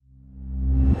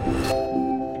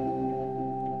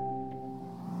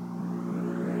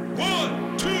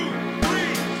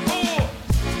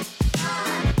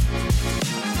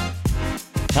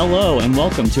Hello, and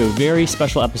welcome to a very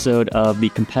special episode of the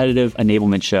Competitive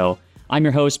Enablement Show. I'm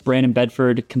your host, Brandon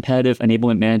Bedford, Competitive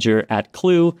Enablement Manager at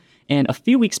Clue, and a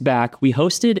few weeks back, we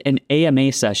hosted an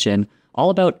AMA session all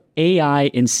about AI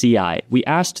in CI. We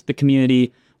asked the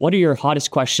community, what are your hottest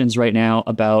questions right now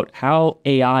about how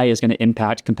AI is going to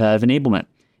impact competitive enablement?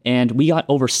 And we got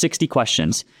over 60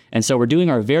 questions. And so we're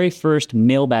doing our very first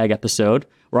mailbag episode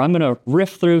where I'm going to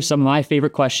riff through some of my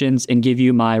favorite questions and give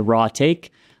you my raw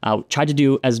take. Try to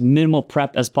do as minimal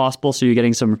prep as possible so you're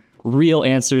getting some real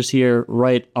answers here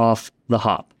right off the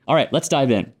hop. All right, let's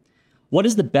dive in. What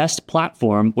is the best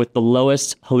platform with the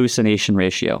lowest hallucination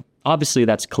ratio? Obviously,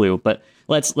 that's Clue, but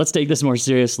let's take this more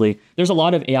seriously. There's a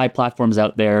lot of AI platforms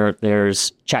out there.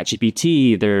 There's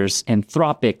ChatGPT, there's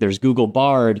Anthropic, there's Google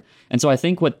Bard. And so I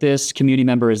think what this community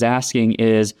member is asking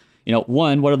is,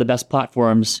 one, what are the best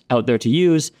platforms out there to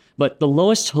use? But the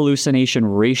lowest hallucination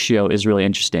ratio is really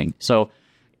interesting. So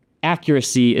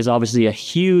accuracy is obviously a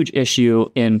huge issue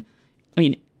in,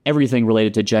 everything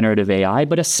related to generative AI,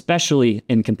 but especially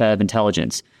in competitive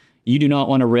intelligence. You do not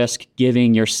want to risk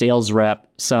giving your sales rep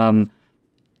some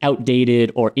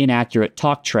outdated or inaccurate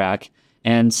talk track.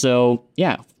 And so,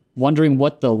 wondering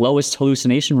what the lowest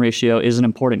hallucination ratio is an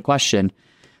important question.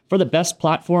 For the best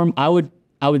platform, I would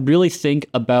really think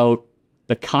about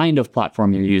the kind of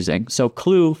platform you're using. So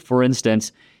Clue, for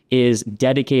instance, is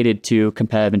dedicated to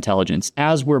competitive intelligence.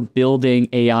 As we're building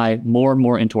AI more and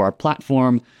more into our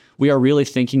platform, we are really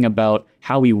thinking about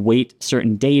how we weight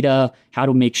certain data, how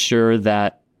to make sure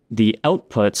that the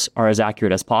outputs are as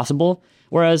accurate as possible.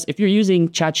 Whereas if you're using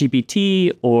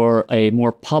ChatGPT or a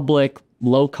more public,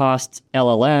 low-cost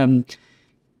LLM,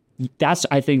 that's,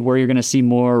 I think, where you're going to see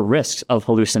more risks of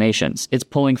hallucinations. It's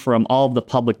pulling from all of the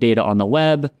public data on the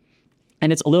web,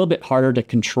 and it's a little bit harder to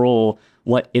control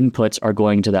what inputs are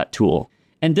going to that tool.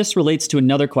 And this relates to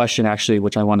another question, actually,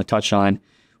 which I want to touch on,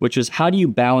 which is how do you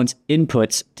balance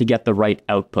inputs to get the right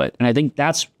output? And I think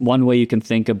that's one way you can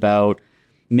think about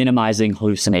minimizing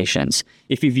hallucinations.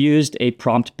 If you've used a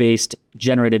prompt-based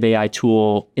generative AI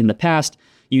tool in the past,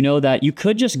 you know that you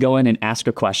could just go in and ask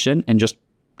a question and just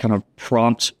kind of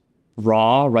prompt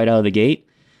raw right out of the gate.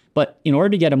 But in order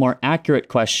to get a more accurate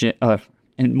question,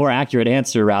 and more accurate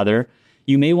answer rather,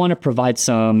 you may want to provide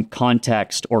some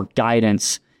context or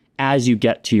guidance as you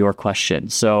get to your question.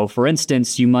 So for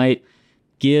instance, you might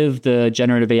give the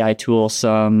generative AI tool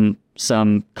some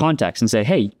context and say,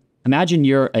 hey, imagine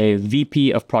you're a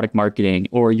VP of product marketing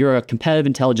or you're a competitive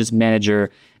intelligence manager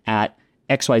at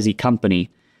XYZ company.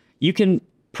 You can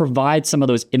provide some of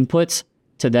those inputs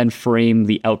to then frame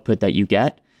the output that you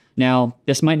get. Now,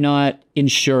 this might not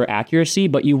ensure accuracy,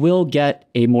 but you will get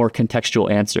a more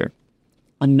contextual answer.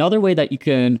 Another way that you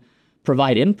can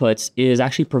provide inputs is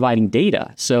actually providing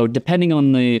data. So depending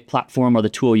on the platform or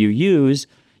the tool you use,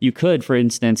 you could, for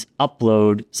instance,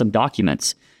 upload some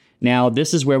documents. Now,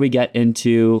 this is where we get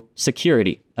into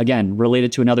security. Again,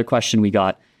 related to another question we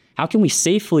got. How can we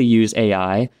safely use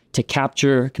AI to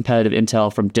capture competitive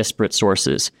intel from disparate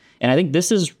sources? And I think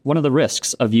this is one of the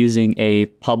risks of using a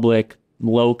public,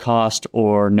 low-cost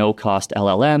or no-cost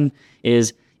LLM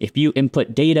is if you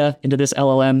input data into this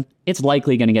LLM, it's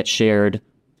likely going to get shared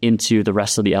into the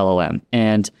rest of the LLM.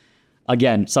 And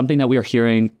again, something that we are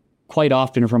hearing quite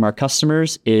often from our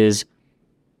customers is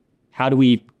how do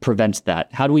we prevent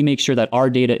that? How do we make sure that our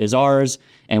data is ours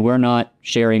and we're not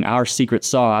sharing our secret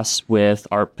sauce with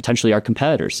potentially our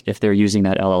competitors if they're using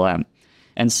that LLM?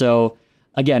 And so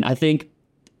again, I think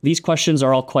these questions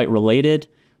are all quite related.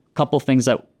 A couple things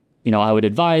that I would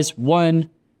advise. One,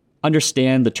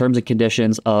 understand the terms and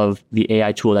conditions of the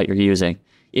AI tool that you're using.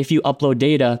 If you upload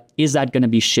data, is that going to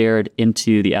be shared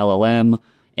into the LLM?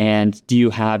 And do you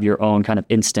have your own kind of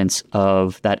instance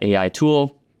of that AI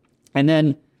tool? And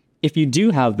then if you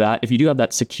do have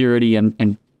that security and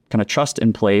kind of trust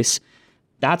in place,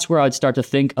 that's where I'd start to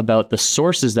think about the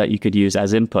sources that you could use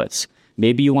as inputs.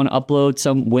 Maybe you want to upload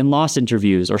some win-loss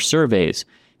interviews or surveys.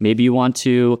 Maybe you want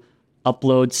to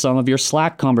upload some of your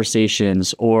Slack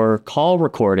conversations or call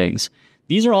recordings.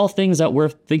 These are all things that we're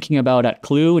thinking about at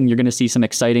Clue, and you're going to see some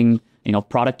exciting,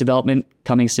 product development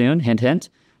coming soon, hint, hint.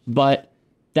 But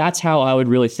that's how I would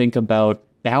really think about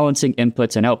balancing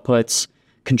inputs and outputs,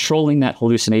 controlling that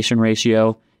hallucination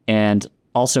ratio, and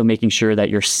also making sure that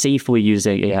you're safely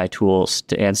using AI tools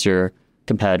to answer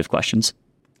competitive questions.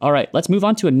 All right, let's move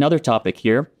on to another topic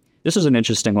here. This is an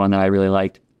interesting one that I really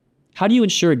liked. How do you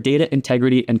ensure data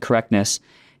integrity and correctness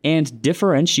and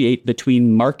differentiate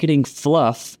between marketing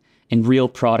fluff and real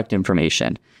product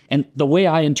information? And the way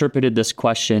I interpreted this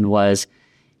question was,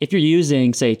 if you're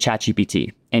using, say,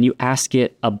 ChatGPT, and you ask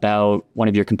it about one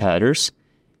of your competitors,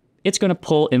 it's going to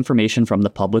pull information from the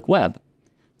public web.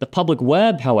 The public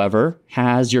web, however,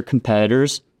 has your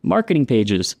competitors' marketing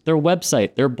pages, their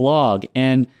website, their blog,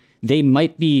 and they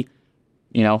might be,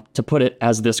 to put it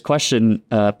as this question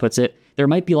puts it, there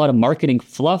might be a lot of marketing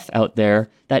fluff out there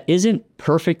that isn't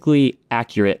perfectly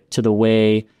accurate to the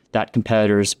way that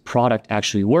competitor's product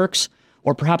actually works,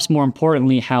 or perhaps more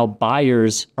importantly, how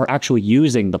buyers are actually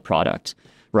using the product,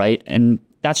 right? And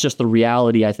that's just the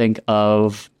reality, I think,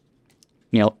 of,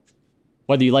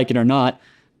 whether you like it or not,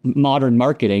 modern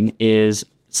marketing is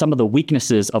some of the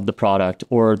weaknesses of the product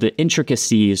or the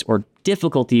intricacies or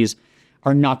difficulties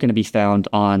are not going to be found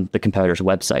on the competitor's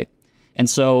website. And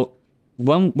so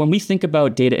when we think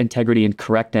about data integrity and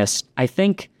correctness, I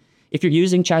think if you're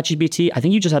using ChatGPT, I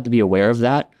think you just have to be aware of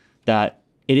that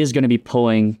it is going to be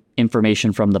pulling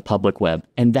information from the public web.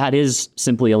 And that is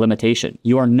simply a limitation.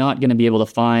 You are not going to be able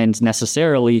to find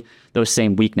necessarily those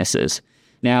same weaknesses.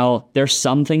 Now, there's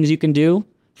some things you can do.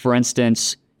 For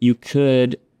instance, you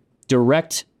could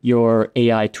direct your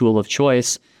AI tool of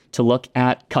choice to look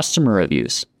at customer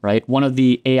reviews, right? One of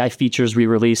the AI features we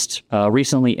released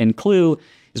recently in Clue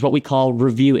is what we call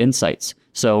review insights.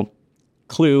 So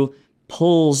Clue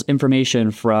pulls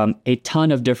information from a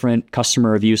ton of different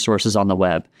customer review sources on the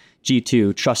web,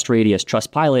 G2, TrustRadius,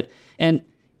 Trustpilot, and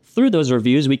through those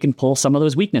reviews, we can pull some of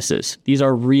those weaknesses. These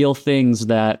are real things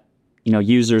that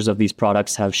users of these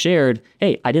products have shared.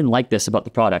 Hey, I didn't like this about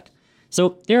the product.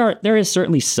 So there is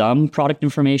certainly some product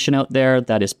information out there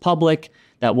that is public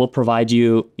that will provide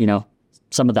you,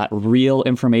 some of that real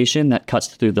information that cuts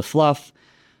through the fluff.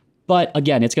 But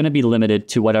again, it's going to be limited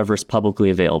to whatever is publicly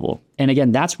available. And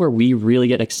again, that's where we really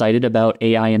get excited about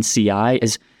AI and CI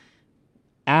is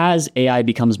as AI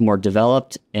becomes more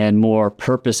developed and more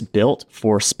purpose-built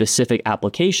for specific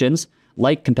applications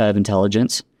like competitive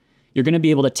intelligence, you're going to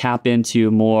be able to tap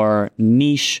into more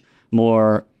niche,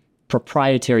 more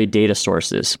proprietary data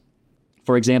sources.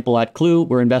 For example, at Clue,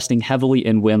 we're investing heavily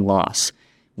in win-loss.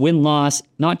 Win-loss,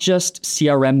 not just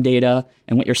CRM data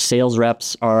and what your sales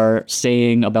reps are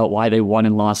saying about why they won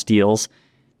and lost deals.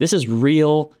 This is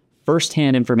real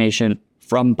firsthand information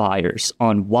from buyers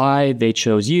on why they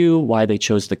chose you, why they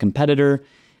chose the competitor.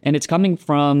 And it's coming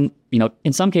from,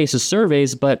 in some cases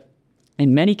surveys, but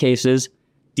in many cases,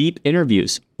 deep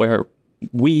interviews where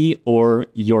we or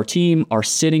your team are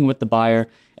sitting with the buyer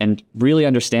and really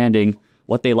understanding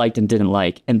what they liked and didn't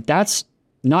like. And that's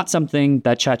not something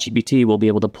that ChatGPT will be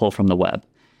able to pull from the web.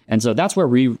 And so that's where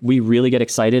we really get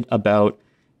excited about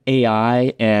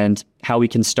AI and how we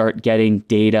can start getting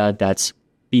data that's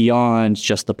beyond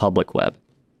just the public web.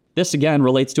 This again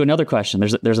relates to another question.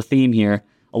 There's a theme here.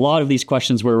 A lot of these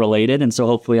questions were related, and so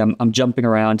hopefully I'm jumping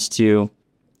around to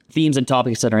themes and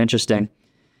topics that are interesting.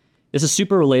 This is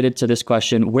super related to this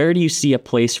question. Where do you see a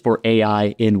place for AI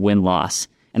in win-loss?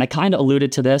 And I kind of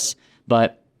alluded to this,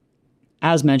 but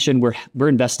as mentioned, we're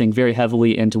investing very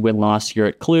heavily into win-loss here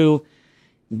at Clue.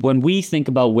 When we think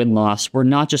about win-loss, we're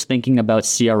not just thinking about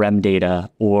CRM data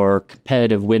or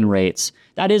competitive win rates.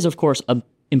 That is, of course, an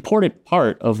important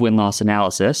part of win-loss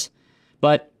analysis.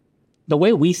 But the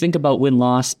way we think about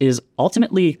win-loss is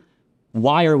ultimately,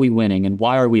 why are we winning and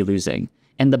why are we losing?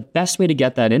 And the best way to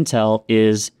get that intel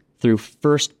is through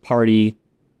first-party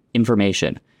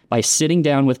information. By sitting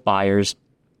down with buyers,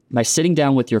 by sitting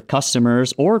down with your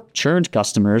customers or churned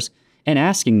customers and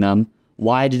asking them,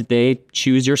 why did they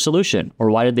choose your solution? Or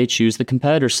why did they choose the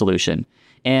competitor solution?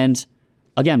 And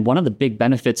again, one of the big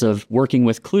benefits of working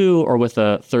with Clue or with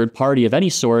a third party of any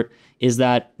sort is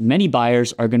that many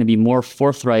buyers are going to be more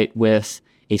forthright with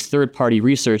a third party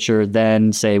researcher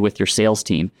than, say, with your sales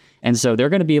team. And so they're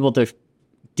going to be able to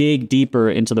dig deeper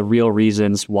into the real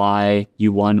reasons why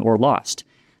you won or lost.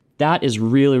 That is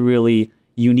really, really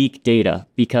unique data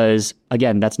because,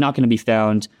 again, that's not going to be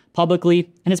found publicly,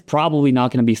 and it's probably not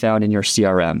going to be found in your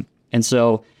CRM. And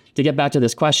so to get back to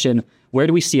this question, where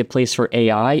do we see a place for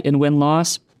AI in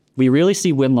win-loss? We really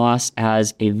see win-loss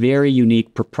as a very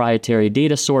unique proprietary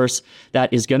data source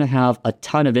that is going to have a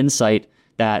ton of insight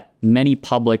that many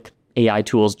public AI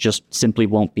tools just simply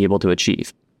won't be able to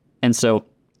achieve. And so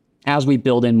as we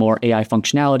build in more AI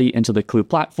functionality into the Clue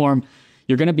platform,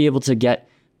 you're going to be able to get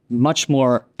much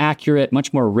more accurate,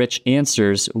 much more rich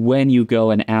answers when you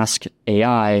go and ask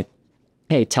AI,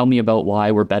 hey, tell me about why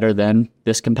we're better than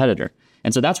this competitor.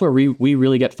 And so that's where we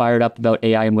really get fired up about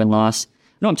AI and win-loss.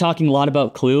 I know I'm talking a lot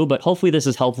about Clue, but hopefully this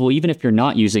is helpful even if you're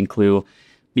not using Clue,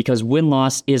 because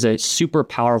win-loss is a super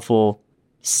powerful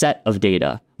set of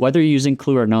data. Whether you're using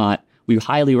Clue or not, we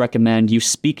highly recommend you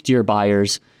speak to your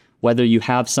buyers, whether you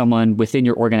have someone within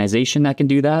your organization that can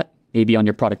do that, maybe on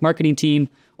your product marketing team,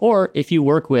 or if you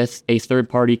work with a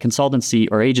third-party consultancy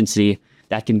or agency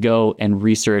that can go and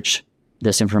research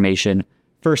this information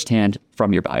firsthand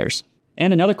from your buyers.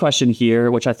 And another question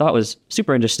here, which I thought was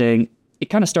super interesting, it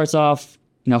kind of starts off,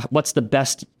 what's the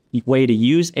best way to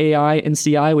use AI in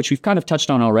CI, which we've kind of touched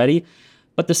on already.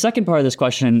 But the second part of this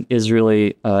question is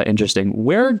really interesting.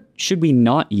 Where should we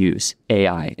not use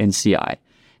AI in CI?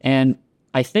 And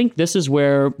I think this is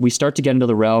where we start to get into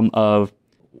the realm of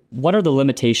what are the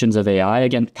limitations of AI?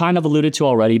 Again, kind of alluded to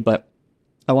already, but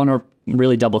I want to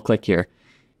really double click here.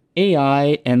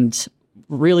 AI, and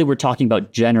really we're talking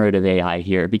about generative AI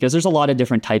here, because there's a lot of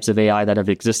different types of AI that have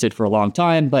existed for a long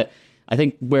time, but I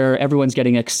think where everyone's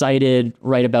getting excited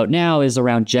right about now is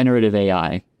around generative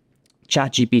AI,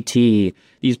 ChatGPT,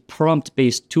 these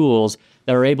prompt-based tools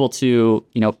that are able to,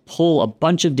 pull a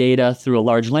bunch of data through a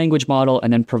large language model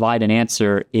and then provide an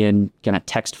answer in kind of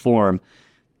text form.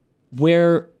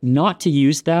 Where not to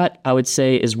use that, I would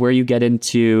say, is where you get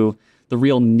into the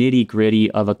real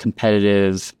nitty-gritty of a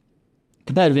competitive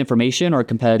information or a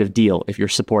competitive deal if you're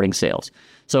supporting sales.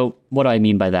 So what do I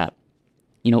mean by that?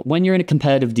 When you're in a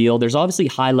competitive deal, there's obviously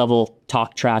high-level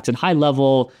talk tracks and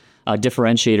high-level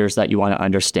differentiators that you want to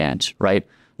understand, right?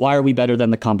 Why are we better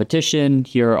than the competition?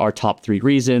 Here are our top 3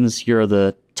 reasons. Here are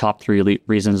the top 3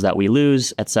 reasons that we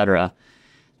lose, etc.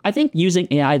 I think using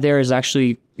AI there is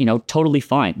actually, totally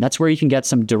fine. That's where you can get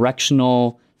some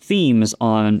directional themes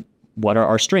on what are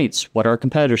our strengths, what are our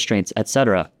competitor strengths,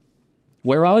 etc.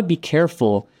 Where I would be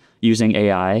careful using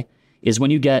AI is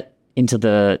when you get into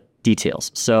the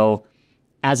details. So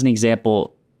as an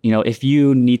example, if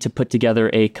you need to put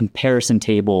together a comparison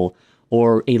table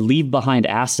or a leave behind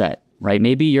asset, right?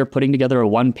 Maybe you're putting together a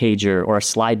one-pager or a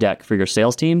slide deck for your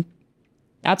sales team.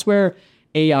 That's where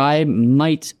AI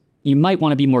you might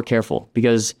want to be more careful,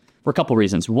 because for a couple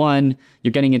reasons. One,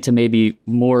 you're getting into maybe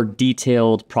more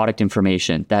detailed product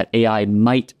information that AI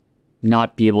might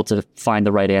not be able to find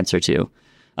the right answer to.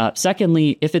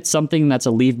 Secondly, if it's something that's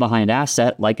a leave behind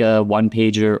asset, like a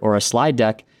one-pager or a slide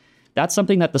deck, that's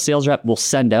something that the sales rep will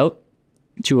send out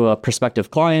to a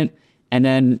prospective client, and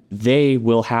then they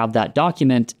will have that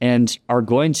document and are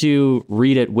going to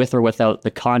read it with or without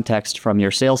the context from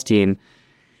your sales team.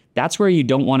 That's where you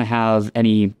don't want to have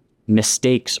any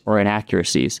mistakes or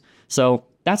inaccuracies. So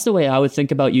that's the way I would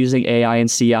think about using AI and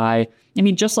CI. I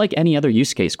mean, just like any other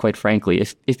use case, quite frankly,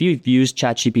 if you've used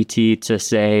ChatGPT to,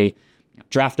 say,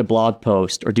 draft a blog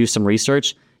post or do some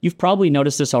research, you've probably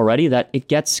noticed this already, that it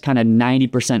gets kind of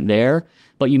 90% there,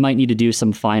 but you might need to do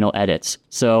some final edits.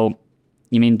 So,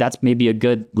 that's maybe a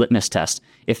good litmus test.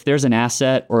 If there's an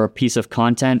asset or a piece of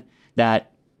content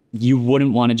that you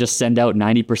wouldn't want to just send out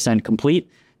 90% complete,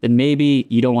 then maybe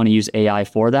you don't want to use AI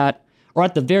for that. Or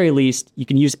at the very least, you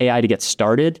can use AI to get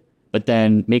started, but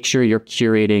then make sure you're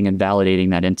curating and validating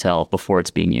that intel before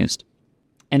it's being used.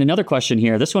 And another question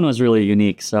here, this one was really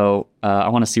unique, so I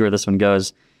want to see where this one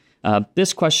goes.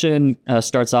 This question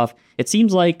starts off, it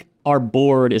seems like our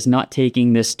board is not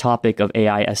taking this topic of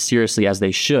AI as seriously as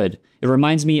they should. It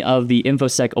reminds me of the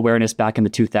InfoSec awareness back in the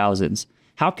 2000s.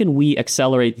 How can we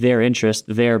accelerate their interest,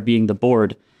 their being the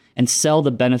board, and sell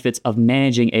the benefits of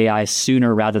managing AI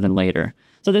sooner rather than later?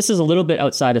 So this is a little bit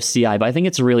outside of CI, but I think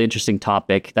it's a really interesting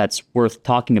topic that's worth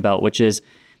talking about, which is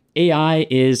AI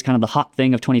is kind of the hot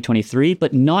thing of 2023,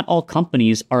 but not all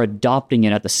companies are adopting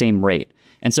it at the same rate.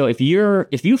 And so if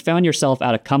you found yourself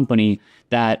at a company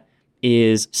that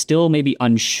is still maybe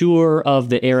unsure of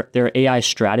their AI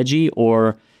strategy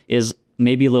or is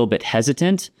maybe a little bit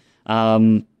hesitant,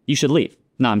 you should leave.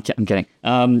 No, I'm kidding.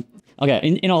 Okay,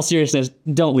 in all seriousness,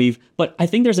 don't leave. But I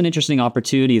think there's an interesting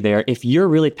opportunity there if you're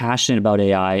really passionate about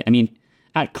AI. I mean,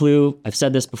 at Clue, I've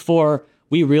said this before,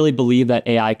 we really believe that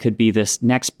AI could be this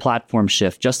next platform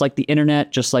shift, just like the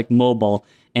internet, just like mobile.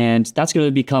 And that's going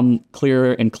to become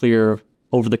clearer and clearer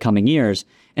over the coming years.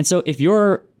 And so if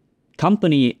your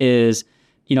company is,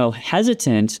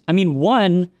 hesitant, I mean,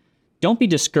 one, don't be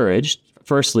discouraged,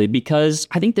 firstly, because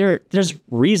I think there's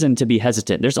reason to be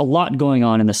hesitant. There's a lot going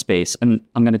on in the space. And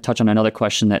I'm going to touch on another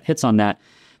question that hits on that.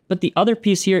 But the other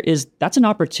piece here is that's an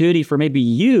opportunity for maybe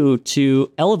you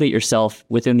to elevate yourself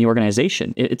within the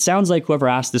organization. It sounds like whoever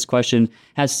asked this question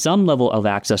has some level of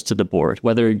access to the board,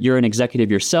 whether you're an executive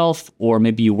yourself or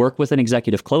maybe you work with an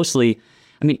executive closely.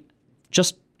 I mean,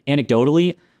 just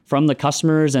anecdotally from the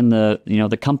customers and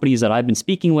the companies that I've been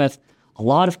speaking with, a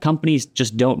lot of companies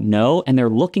just don't know, and they're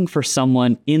looking for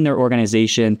someone in their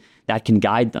organization that can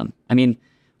guide them. I mean,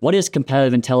 what is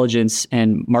competitive intelligence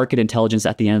and market intelligence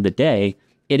at the end of the day?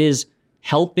 It is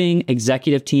helping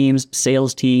executive teams,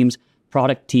 sales teams,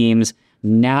 product teams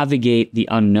navigate the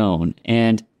unknown.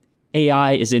 And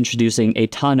AI is introducing a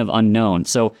ton of unknown.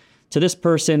 So to this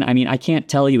person, I mean, I can't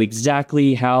tell you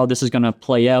exactly how this is going to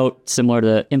play out, similar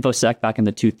to InfoSec back in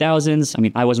the 2000s. I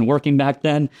mean, I wasn't working back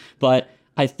then, but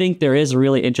I think there is a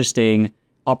really interesting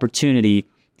opportunity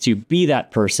to be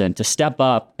that person, to step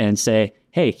up and say,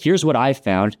 hey, here's what I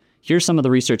found. Here's some of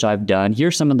the research I've done.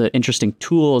 Here's some of the interesting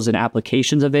tools and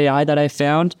applications of AI that I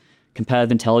found,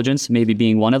 competitive intelligence maybe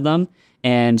being one of them,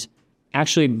 and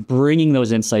actually bringing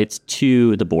those insights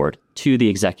to the board, to the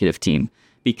executive team.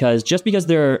 Because just because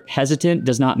they're hesitant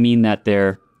does not mean that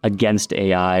they're against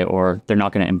AI or they're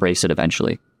not going to embrace it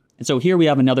eventually. And so here we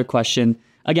have another question.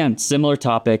 Again, similar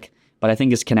topic, but I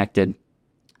think is connected.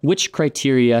 Which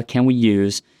criteria can we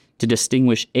use to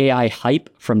distinguish AI hype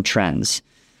from trends?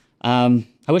 I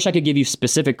wish I could give you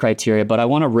specific criteria, but I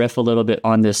want to riff a little bit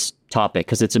on this topic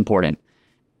because it's important.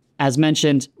 As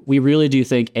mentioned, we really do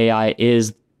think AI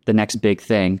is the next big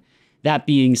thing. That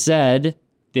being said,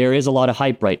 there is a lot of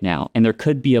hype right now, and there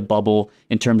could be a bubble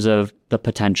in terms of the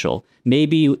potential.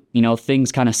 Maybe,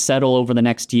 things kind of settle over the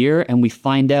next year and we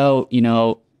find out,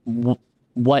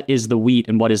 what is the wheat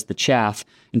and what is the chaff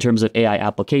in terms of AI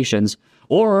applications.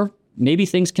 Or maybe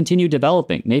things continue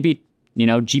developing. Maybe,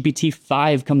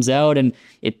 GPT-5 comes out and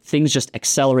things just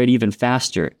accelerate even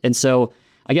faster. And so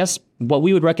I guess what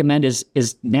we would recommend is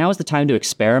now is the time to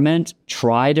experiment,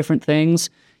 try different things.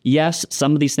 Yes,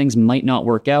 some of these things might not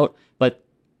work out, but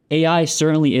AI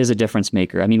certainly is a difference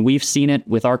maker. I mean, we've seen it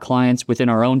with our clients within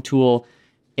our own tool.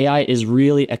 AI is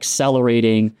really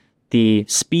accelerating the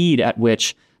speed at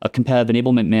which a competitive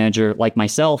enablement manager like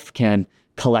myself can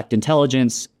collect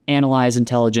intelligence, analyze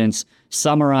intelligence,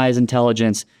 summarize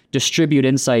intelligence, distribute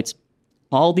insights.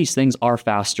 All these things are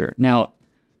faster. Now,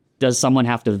 does someone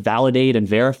have to validate and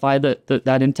verify that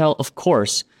intel? Of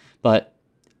course, but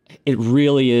it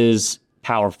really is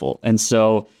powerful. And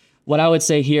so what I would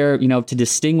say here, to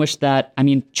distinguish that, I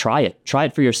mean, try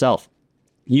it for yourself.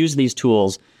 Use these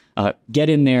tools, get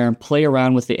in there, play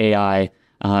around with the AI,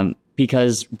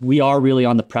 because we are really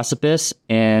on the precipice.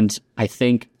 And I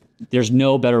think there's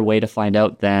no better way to find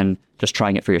out than just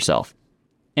trying it for yourself.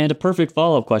 And a perfect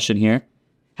follow-up question here.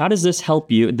 How does this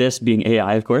help you, this being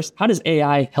AI, of course, how does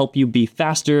AI help you be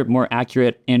faster, more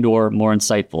accurate, and or more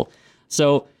insightful?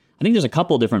 So I think there's a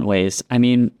couple different ways. I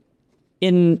mean,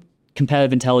 in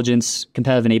competitive intelligence,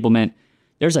 competitive enablement,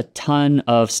 there's a ton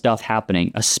of stuff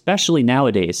happening, especially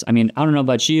nowadays. I mean, I don't know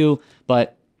about you,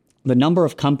 but the number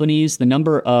of companies, the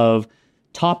number of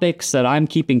topics that I'm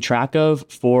keeping track of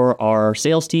for our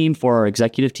sales team, for our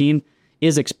executive team,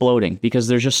 is exploding because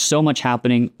there's just so much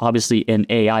happening, obviously, in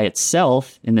AI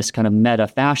itself in this kind of meta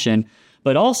fashion,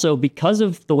 but also because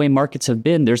of the way markets have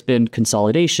been, there's been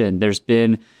consolidation. There's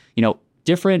been,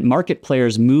 different market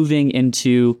players moving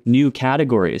into new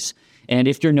categories. And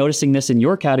if you're noticing this in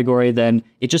your category, then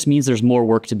it just means there's more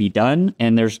work to be done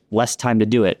and there's less time to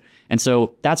do it. And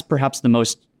so that's perhaps the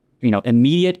most,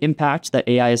 immediate impact that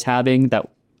AI is having that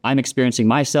I'm experiencing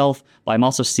myself, but I'm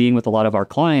also seeing with a lot of our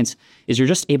clients, is you're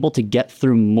just able to get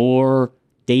through more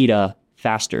data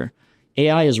faster.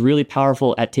 AI is really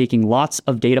powerful at taking lots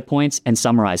of data points and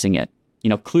summarizing it.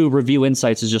 Clue Review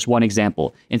Insights is just one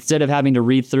example. Instead of having to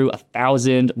read through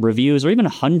 1,000 reviews or even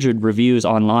 100 reviews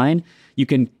online, you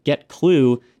can get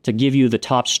Clue to give you the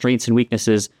top strengths and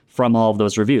weaknesses from all of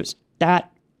those reviews.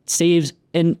 That saves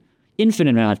an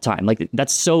infinite amount of time.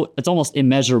 It's almost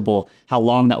immeasurable how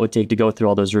long that would take to go through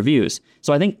all those reviews.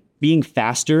 So I think being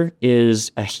faster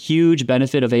is a huge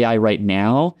benefit of AI right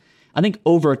now. I think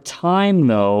over time,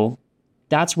 though,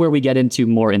 that's where we get into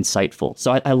more insightful.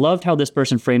 So I loved how this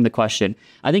person framed the question.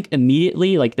 I think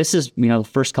immediately, this is, the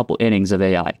first couple innings of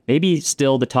AI, maybe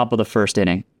still the top of the first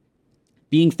inning.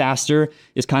 Being faster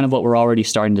is kind of what we're already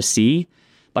starting to see,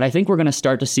 but I think we're going to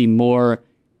start to see more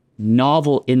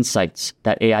novel insights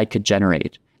that AI could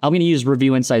generate. I'm going to use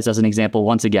Review Insights as an example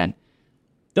once again.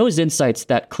 Those insights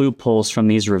that Clue pulls from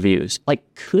these reviews,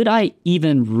 could I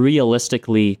even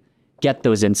realistically get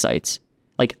those insights?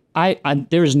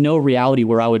 There's no reality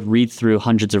where I would read through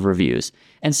hundreds of reviews.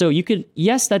 And so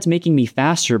yes, that's making me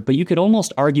faster, but you could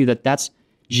almost argue that that's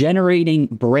generating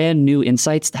brand new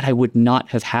insights that I would not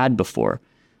have had before.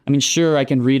 I mean, sure, I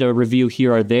can read a review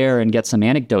here or there and get some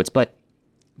anecdotes, but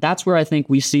that's where I think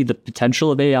we see the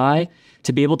potential of AI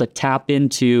to be able to tap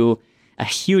into a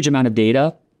huge amount of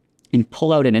data and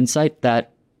pull out an insight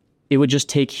that it would just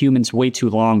take humans way too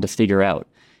long to figure out.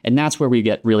 And that's where we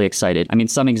get really excited. I mean,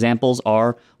 some examples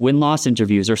are win-loss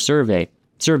interviews or surveys,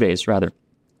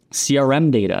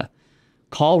 CRM data,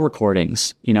 call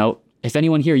recordings. If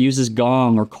anyone here uses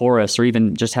Gong or Chorus or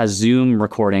even just has Zoom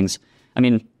recordings, I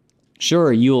mean,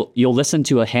 sure, you'll listen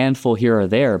to a handful here or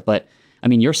there, but I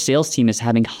mean, your sales team is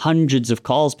having hundreds of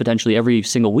calls potentially every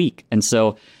single week. And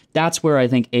so That's where I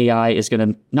think AI is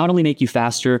going to not only make you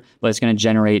faster, but it's going to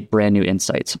generate brand new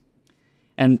insights.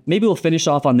 And maybe we'll finish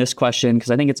off on this question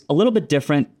because I think it's a little bit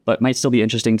different, but might still be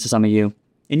interesting to some of you.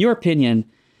 In your opinion,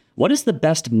 what is the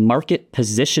best market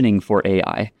positioning for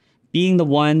AI? Being the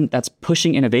one that's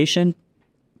pushing innovation,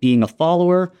 being a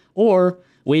follower, or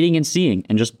waiting and seeing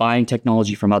and just buying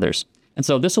technology from others? And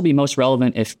so this will be most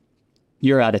relevant if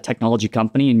you're at a technology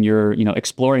company and you're,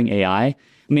 exploring AI. I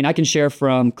mean, I can share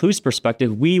from Clue's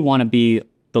perspective, we want to be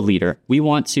the leader. We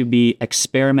want to be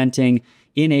experimenting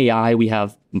in AI. We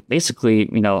have basically,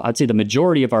 I'd say the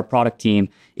majority of our product team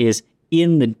is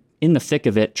in the thick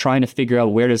of it, trying to figure out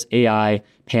where does AI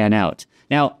pan out.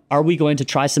 Now, are we going to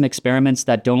try some experiments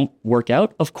that don't work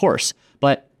out? Of course,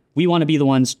 but we want to be the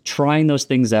ones trying those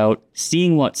things out,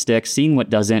 seeing what sticks, seeing what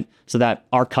doesn't, so that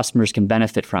our customers can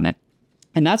benefit from it.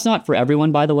 And that's not for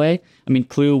everyone, by the way. I mean,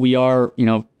 Clue, we are,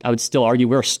 I would still argue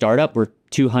we're a startup. We're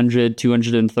 200,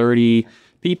 230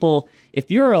 people.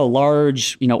 If you're a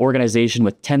large, organization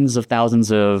with tens of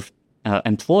thousands of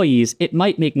employees, it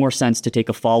might make more sense to take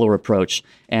a follower approach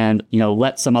and,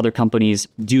 let some other companies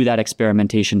do that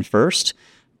experimentation first.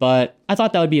 But I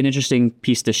thought that would be an interesting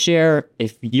piece to share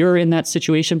if you're in that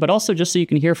situation, but also just so you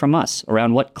can hear from us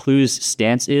around what Clue's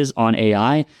stance is on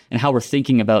AI and how we're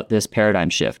thinking about this paradigm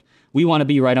shift. We want to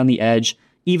be right on the edge,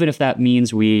 even if that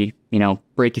means we,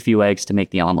 break a few eggs to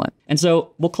make the omelet. And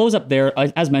so we'll close up there.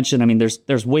 As mentioned, I mean,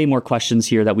 there's way more questions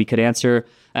here that we could answer,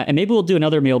 and maybe we'll do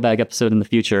another mailbag episode in the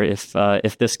future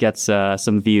if this gets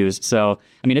some views. So,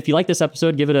 I mean, if you like this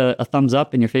episode, give it a thumbs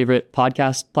up in your favorite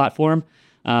podcast platform.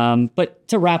 But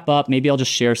to wrap up, maybe I'll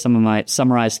just share some of my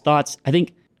summarized thoughts. I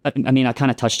kind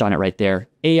of touched on it right there.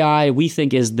 AI, we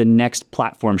think, is the next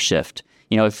platform shift.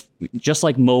 If just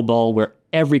like mobile, where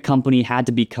every company had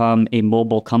to become a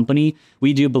mobile company,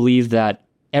 we do believe that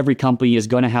every company is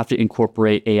going to have to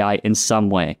incorporate AI in some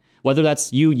way, whether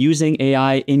that's you using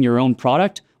AI in your own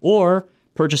product or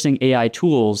purchasing AI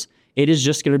tools. It is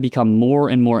just going to become more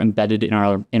and more embedded in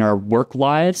our work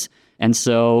lives. And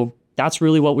so that's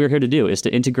really what we're here to do, is to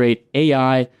integrate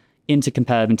AI into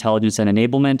competitive intelligence and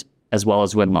enablement, as well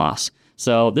as win-loss.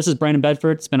 So this is Brandon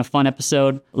Bedford. It's been a fun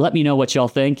episode. Let me know what y'all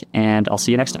think, and I'll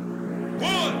see you next time.